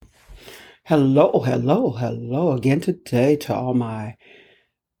Hello again today to all my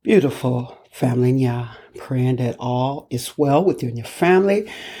beautiful family and y'all. Praying that all is well with you and your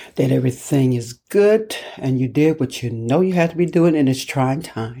family, that everything is good, and you did what you know you had to be doing in this trying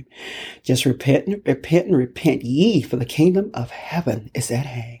time. Just repent ye, for the kingdom of heaven is at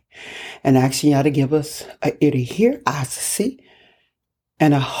hand. And asking y'all to give us an ear to hear, eyes to see,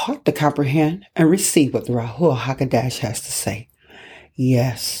 and a heart to comprehend and receive what the Ruach HaKodesh has to say.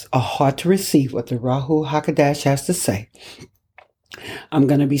 Yes, a heart to receive what the Ruach HaKodesh has to say. I'm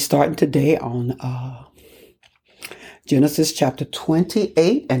going to be starting today on Genesis chapter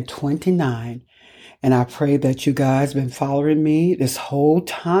 28 and 29. And I pray that you guys been following me this whole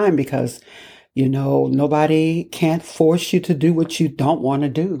time because, nobody can't force you to do what you don't want to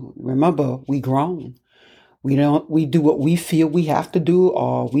do. Remember, we grown. We do what we feel we have to do,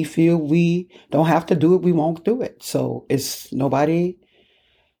 or we feel we don't have to do it, we won't do it. So nobody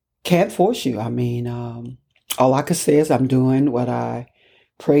can't force you. All I can say is I'm doing what I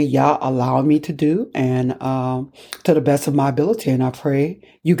pray y'all allow me to do, and to the best of my ability. And I pray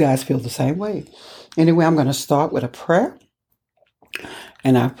you guys feel the same way. Anyway, I'm going to start with a prayer.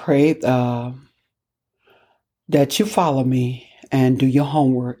 And I pray that you follow me and do your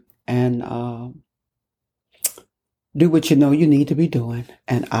homework and do what you know you need to be doing.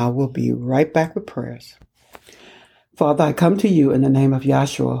 And I will be right back with prayers. Father, I come to you in the name of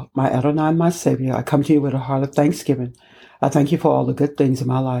Yahshua, my Adonai, my Savior. I come to you with a heart of thanksgiving. I thank you for all the good things in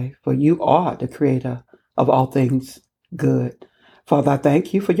my life, for you are the creator of all things good. Father, I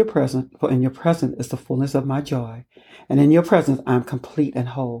thank you for your presence, for in your presence is the fullness of my joy. And in your presence, I am complete and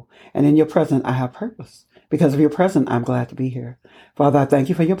whole. And in your presence, I have purpose. Because of your presence, I'm glad to be here. Father, I thank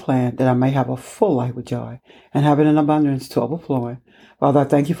you for your plan that I may have a full life with joy and have it in abundance to overflowing. Father, I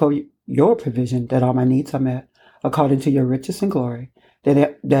thank you for your provision that all my needs are met according to your riches and glory,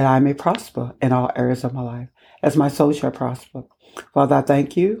 that I may prosper in all areas of my life, as my soul shall prosper. Father, I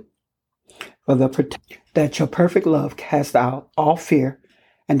thank you for that your perfect love casts out all fear,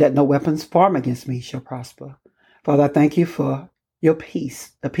 and that no weapons formed against me shall prosper. Father, I thank you for your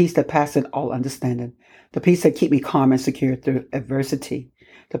peace, the peace that passeth all understanding, the peace that keep me calm and secure through adversity,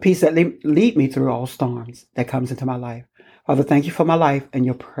 the peace that lead me through all storms that comes into my life. Father, thank you for my life and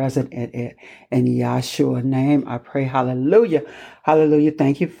your presence in it. In Yahshua's name, I pray. Hallelujah. Hallelujah.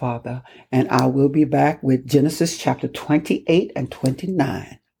 Thank you, Father. And I will be back with Genesis chapter 28 and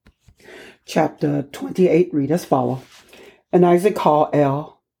 29. Chapter 28 read as follows. And Isaac called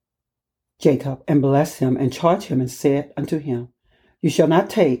Jacob and blessed him and charged him and said unto him, You shall not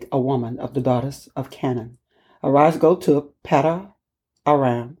take a woman of the daughters of Canaan. Arise, go to Paddan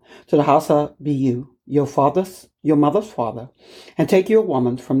Aram, to the house of Beu, your mother's father, and take you a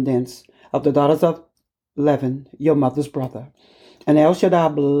woman from thence of the daughters of Laban, your mother's brother. And El Shaddai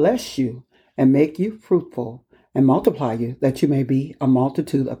bless you and make you fruitful and multiply you, that you may be a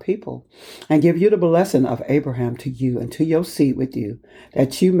multitude of people, and give you the blessing of Abraham to you and to your seed with you,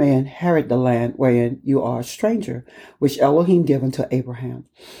 that you may inherit the land wherein you are a stranger, which Elohim given to Abraham.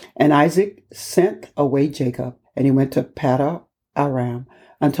 And Isaac sent away Jacob, and he went to Paddan Aram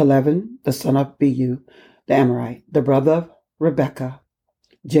unto Laban, the son of Beu, the Amorite, the brother of Rebekah,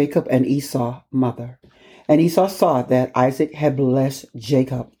 Jacob and Esau mother. And Esau saw that Isaac had blessed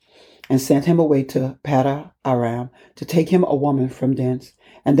Jacob, and sent him away to Paddan Aram to take him a woman from thence,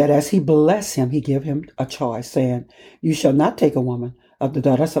 and that as he blessed him, he gave him a charge, saying, You shall not take a woman of the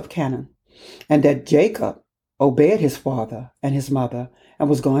daughters of Canaan. And that Jacob obeyed his father and his mother, and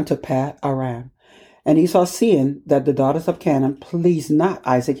was going to Paddan Aram. And Esau, seeing that the daughters of Canaan pleased not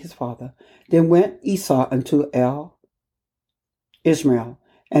Isaac his father, then went Esau unto Ishmael,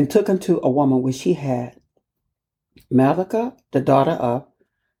 and took unto a woman which he had, Milcah, the daughter of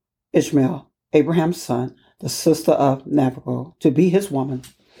Ishmael, Abraham's son, the sister of Nabal, to be his woman.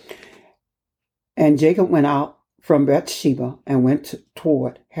 And Jacob went out from Beersheba and went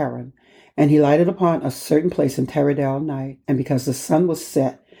toward Haran. And he lighted upon a certain place and tarried there all night. And because the sun was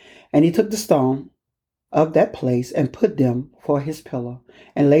set, and he took the stone of that place and put them for his pillow,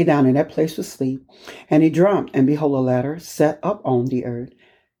 and lay down in that place to sleep. And he dreamt, and behold, a ladder set up on the earth,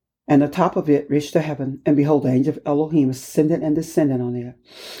 and the top of it reached to heaven. And behold, the angel of Elohim ascended and descended on it.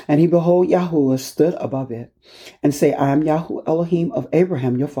 And he behold, Yahuwah stood above it, and say, I am Yahuwah Elohim of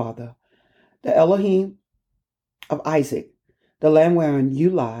Abraham your father, the Elohim of Isaac. The land wherein you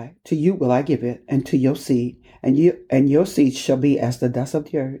lie, to you will I give it, and to your seed, and your seed shall be as the dust of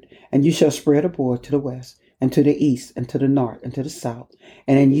the earth, and you shall spread abroad to the west, and to the east, and to the north, and to the south.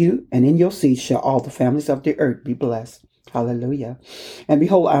 And in you and in your seed shall all the families of the earth be blessed. Hallelujah. And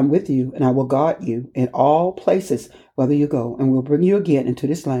behold, I am with you, and I will guard you in all places whither you go, and will bring you again into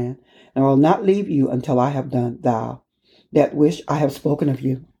this land, and I will not leave you until I have done that which I have spoken of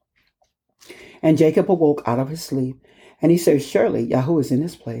you. And Jacob awoke out of his sleep, and he said, Surely Yahweh is in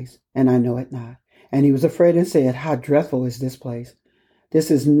this place, and I know it not. And he was afraid and said, How dreadful is this place! This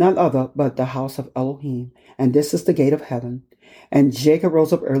is none other but the house of Elohim, and this is the gate of heaven. And Jacob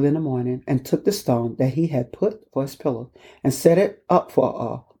rose up early in the morning, and took the stone that he had put for his pillow, and set it up for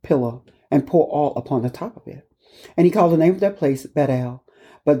a pillow, and poured oil upon the top of it. And he called the name of that place Bethel,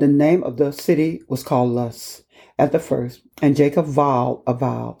 but the name of the city was called Luz at the first. And Jacob vowed a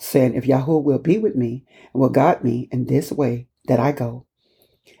vow, saying, If Yahweh will be with me, and will guide me in this way that I go,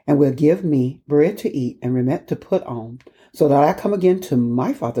 and will give me bread to eat and raiment to put on, so that I come again to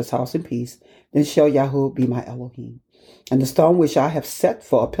my father's house in peace, then shall Yahweh be my Elohim. And the stone which I have set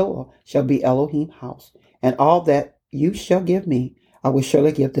for a pillar shall be Elohim house. And all that you shall give me, I will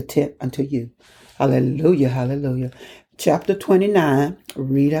surely give the tent unto you. Hallelujah, hallelujah. Chapter 29,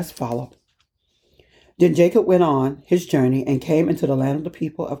 read as follows. Then Jacob went on his journey and came into the land of the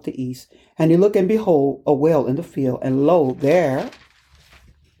people of the east. And he looked, and behold, a well in the field. And lo, there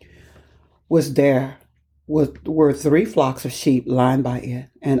were 3 flocks of sheep lying by it.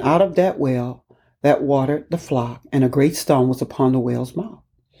 And out of that well that watered the flock, and a great stone was upon the well's mouth.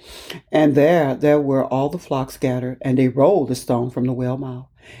 And there were all the flocks scattered, and they rolled the stone from the well mouth,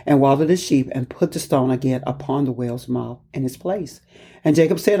 and watered the sheep, and put the stone again upon the well's mouth in its place. And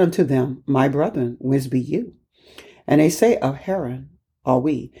Jacob said unto them, My brethren, whence be you? And they say, Of Haran are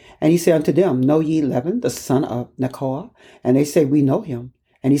we. And he said unto them, Know ye Laban, the son of Nekoah? And they say, We know him.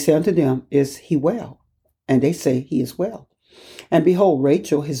 And he said unto them, Is he well? And they say, He is well. And behold,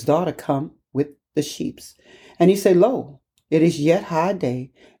 Rachel his daughter come with the sheep. And he said, Lo, it is yet high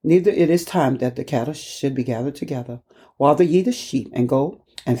day, neither it is time that the cattle should be gathered together. Water ye the sheep, and go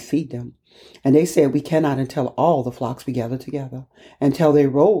and feed them. And they said, We cannot until all the flocks be gathered together, until they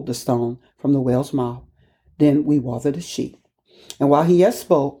rolled the stone from the well's mouth. Then we water the sheep. And while he yet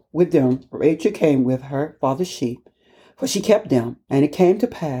spoke with them, Rachel came with her father's sheep, for she kept them. And it came to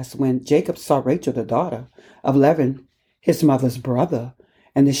pass, when Jacob saw Rachel the daughter of Laban, his mother's brother,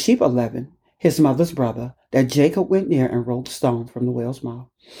 and the sheep of Laban, his mother's brother, that Jacob went near and rolled the stone from the well's mouth,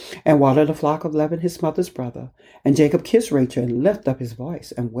 and watered the flock of Laban his mother's brother. And Jacob kissed Rachel, and lifted up his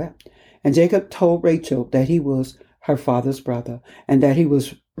voice, and wept. And Jacob told Rachel that he was her father's brother, and that he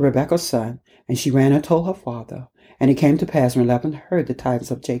was Rebekah's son. And she ran and told her father. And it came to pass, when Laban heard the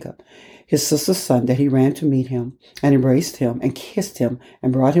tidings of Jacob, his sister's son, that he ran to meet him, and embraced him, and kissed him,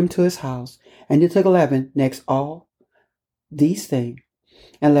 and brought him to his house. And he took Laban next all these things.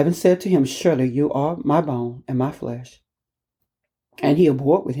 And Laban said to him, Surely you are my bone and my flesh. And he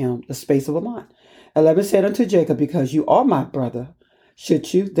abode with him the space of a month. And Laban said unto Jacob, Because you are my brother,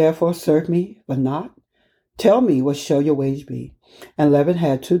 should you therefore serve me but not? Tell me, what shall your wage be? And Laban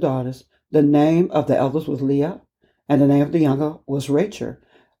had 2 daughters. The name of the eldest was Leah, and the name of the younger was Rachel.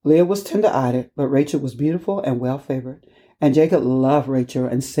 Leah was tender-eyed, but Rachel was beautiful and well-favored. And Jacob loved Rachel,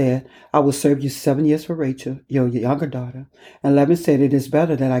 and said, I will serve you 7 years for Rachel, your younger daughter. And Laban said, It is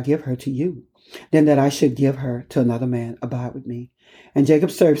better that I give her to you, than that I should give her to another man. Abide with me. And Jacob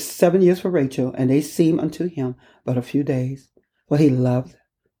served 7 years for Rachel, and they seemed unto him but a few days, for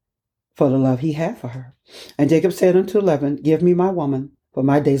the love he had for her. And Jacob said unto Laban, Give me my woman, for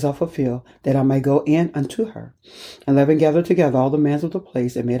my days are fulfilled, that I may go in unto her. And Laban gathered together all the men of the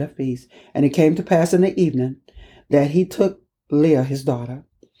place, and made a feast. And it came to pass in the evening, that he took Leah his daughter,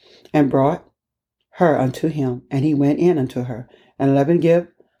 and brought her unto him, and he went in unto her. And Laban gave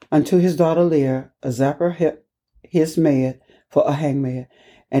unto his daughter Leah a Zilpah his maid for a handmaid.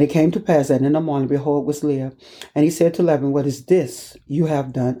 And it came to pass that in the morning, behold, was Leah. And he said to Laban, What is this you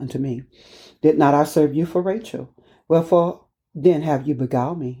have done unto me? Did not I serve you for Rachel? Wherefore then have you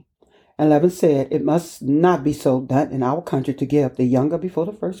beguiled me? And Laban said, It must not be so done in our country, to give the younger before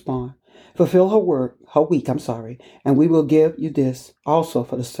the firstborn. Fulfill her week, and we will give you this also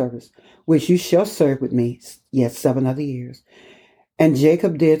for the service, which you shall serve with me yet 7 other years. And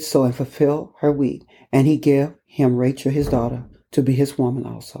Jacob did so, and fulfilled her week, and he gave him Rachel his daughter to be his woman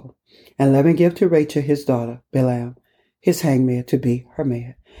also. And Laban gave to Rachel his daughter Bilhah his handmaid to be her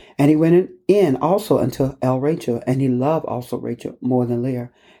maid. And he went in also unto Rachel, and he loved also Rachel more than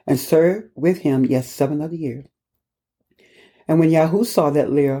Leah, and served with him yet 7 other years. And when Yahweh saw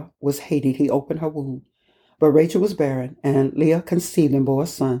that Leah was hated, he opened her womb. But Rachel was barren, and Leah conceived and bore a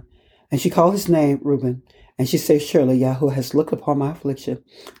son. And she called his name Reuben. And she said, Surely Yahweh has looked upon my affliction.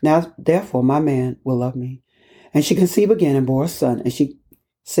 Now therefore my man will love me. And she conceived again and bore a son. And she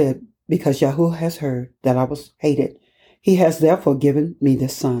said, Because Yahweh has heard that I was hated, He has therefore given me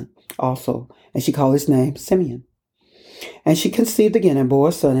this son also. And she called his name Simeon. And she conceived again and bore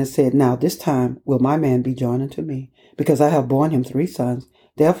a son and said, Now this time will my man be joined unto me, because I have borne him 3 sons.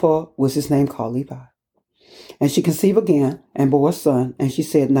 Therefore was his name called Levi. And she conceived again and bore a son, and she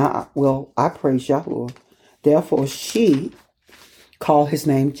said, Now will I praise Yahweh. Therefore she called his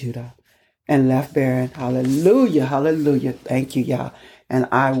name Judah and left barren. Hallelujah, hallelujah. Thank you, Yah. And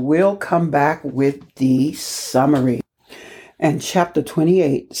I will come back with the summary. And chapter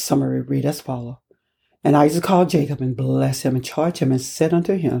 28 summary read as follows. And Isaac called Jacob and blessed him and charged him and said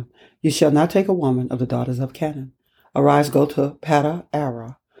unto him, You shall not take a woman of the daughters of Canaan. Arise, go to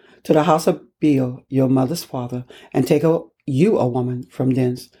Padan-aram, to the house of Beel, your mother's father, and take you a woman from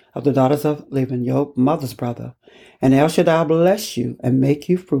thence of the daughters of Laban, your mother's brother. And El Shaddai bless you and make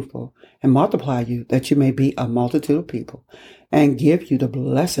you fruitful and multiply you, that you may be a multitude of people, and give you the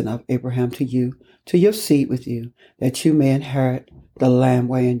blessing of Abraham to you, to your seed with you, that you may inherit the land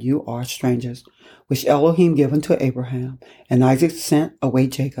wherein you are strangers, which Elohim given to Abraham. And Isaac sent away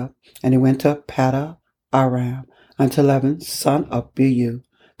Jacob, and he went to Padan-aram unto Laban, son of Behu,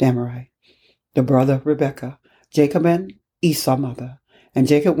 the Amorite, the brother of Rebekah, Jacob and Esau mother. And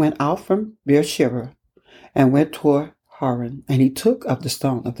Jacob went out from Beersheba and went toward Haran, and he took up the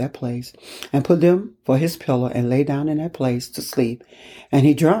stone of that place and put them for his pillow and lay down in that place to sleep. And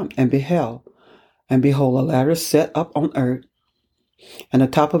he dreamt and beheld, and behold, a ladder set up on earth, and the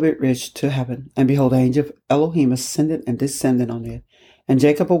top of it reached to heaven. And behold, the angel of Elohim ascended and descended on it. And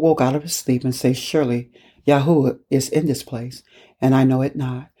Jacob awoke out of his sleep and said, Surely Yahuwah is in this place, and I know it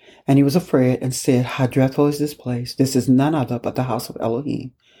not. And he was afraid and said, How dreadful is this place! This is none other but the house of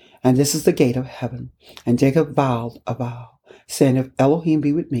Elohim, and this is the gate of heaven. And Jacob vowed a vow, saying, If Elohim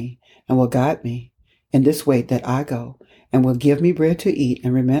be with me, and will guide me in this way that I go, and will give me bread to eat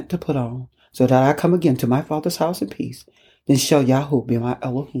and raiment to put on, so that I come again to my father's house in peace, then shall Yahuwah be my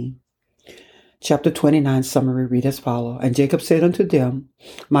Elohim. Chapter 29 summary read as follows. And Jacob said unto them,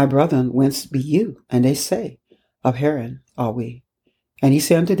 My brethren, whence be you? And they say, Of Haran are we. And he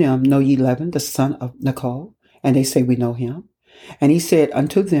said unto them, Know ye Laban, the son of Nahor? And they say, We know him. And he said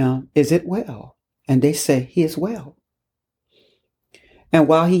unto them, Is it well? And they say, He is well. And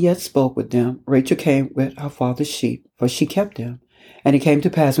while he yet spoke with them, Rachel came with her father's sheep, for she kept them. And it came to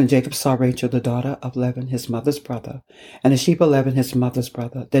pass, when Jacob saw Rachel, the daughter of Laban, his mother's brother, and the sheep of Laban, his mother's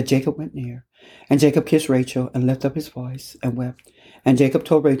brother, that Jacob went near. And Jacob kissed Rachel, and lifted up his voice, and wept. And Jacob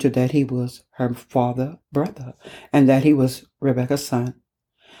told Rachel that he was her father's brother, and that he was Rebekah's son.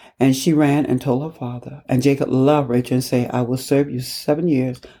 And she ran and told her father. And Jacob loved Rachel, and said, I will serve you 7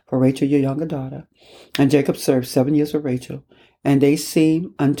 years for Rachel your younger daughter. And Jacob served 7 years for Rachel, and they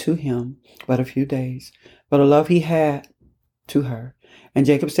seemed unto him but a few days. But the love he had to her. And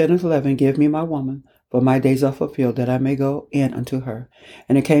Jacob said unto Laban, Give me my woman, for my days are fulfilled, that I may go in unto her.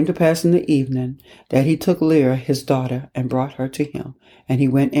 And it came to pass in the evening that he took Leah his daughter, and brought her to him, and he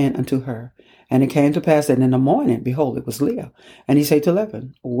went in unto her. And it came to pass that in the morning, behold, it was Leah. And he said to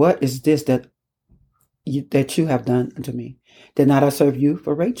Laban, What is this that you have done unto me? Did not I serve you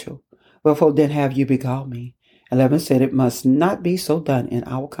for Rachel? Wherefore then have you beguiled me? And Laban said, It must not be so done in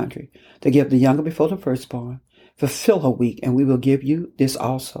our country, to give the younger before the firstborn. Fulfill her week, and we will give you this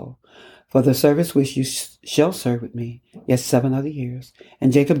also, for the service which you shall serve with me, yet 7 other years.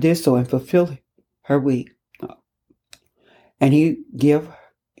 And Jacob did so, and fulfilled her week. And he gave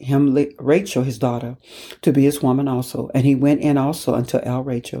him Rachel his daughter to be his woman also. And he went in also unto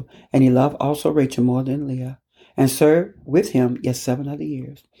Rachel, and he loved also Rachel more than Leah, and served with him yet 7 other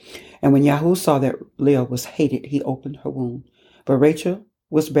years. And when Yahuwah saw that Leah was hated, he opened her womb, but Rachel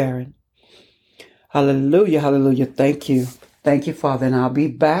was barren. Hallelujah, hallelujah. Thank you. Thank you, Father. And I'll be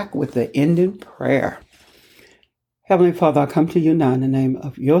back with the ending prayer. Heavenly Father, I come to you now in the name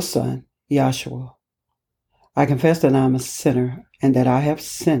of your Son, Yahshua. I confess that I'm a sinner and that I have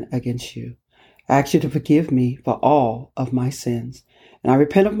sinned against you. I ask you to forgive me for all of my sins. And I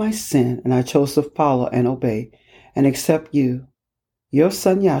repent of my sin, and I chose to follow and obey and accept you, your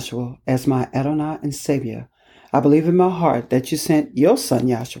Son Yahshua, as my Adonai and Savior. I believe in my heart that you sent your Son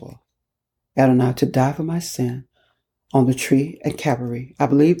Yahshua, Adonai, to die for my sin on the tree at Calvary. I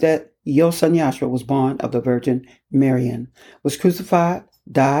believe that your Son Yahshua was born of the Virgin Mary, was crucified,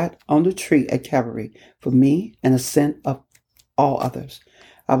 died on the tree at Calvary for me and the sin of all others.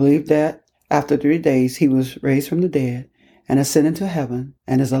 I believe that after 3 days he was raised from the dead and ascended to heaven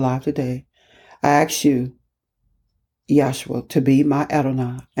and is alive today. I ask you, Yahshua, to be my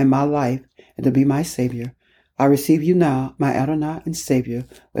Adonai and my life, and to be my Savior. I receive you now, my Adonai and Savior,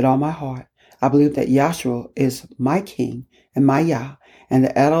 with all my heart. I believe that Yahshua is my King and my Yah, and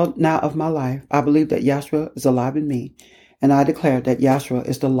the Adonai of my life. I believe that Yahshua is alive in me, and I declare that Yahshua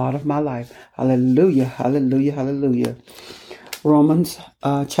is the Lord of my life. Hallelujah, hallelujah, hallelujah. Romans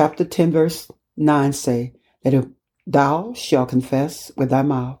chapter 10, verse 9 say that if thou shalt confess with thy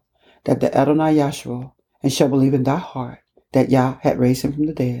mouth that the Adonai Yahshua, and shalt believe in thy heart that Yah had raised him from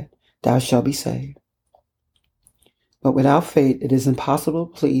the dead, thou shalt be saved. But without faith it is impossible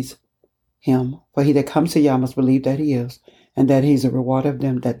to please him. For he that comes to Yah must believe that he is, and that he is a rewarder of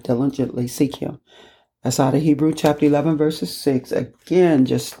them that diligently seek him. That's out of Hebrews chapter 11, verses 6. Again,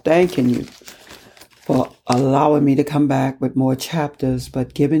 just thanking you for allowing me to come back with more chapters,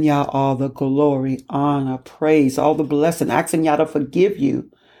 but giving Yah all the glory, honor, praise, all the blessing, asking Yah to forgive you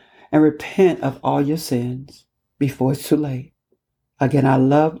and repent of all your sins before it's too late. Again, I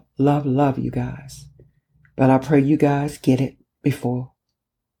love, love, love you guys. But I pray you guys get it before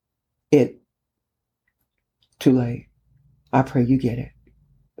it's too late. I pray you get it.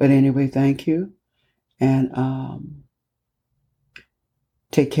 But anyway, thank you. And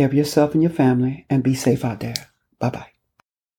take care of yourself and your family and be safe out there. Bye-bye.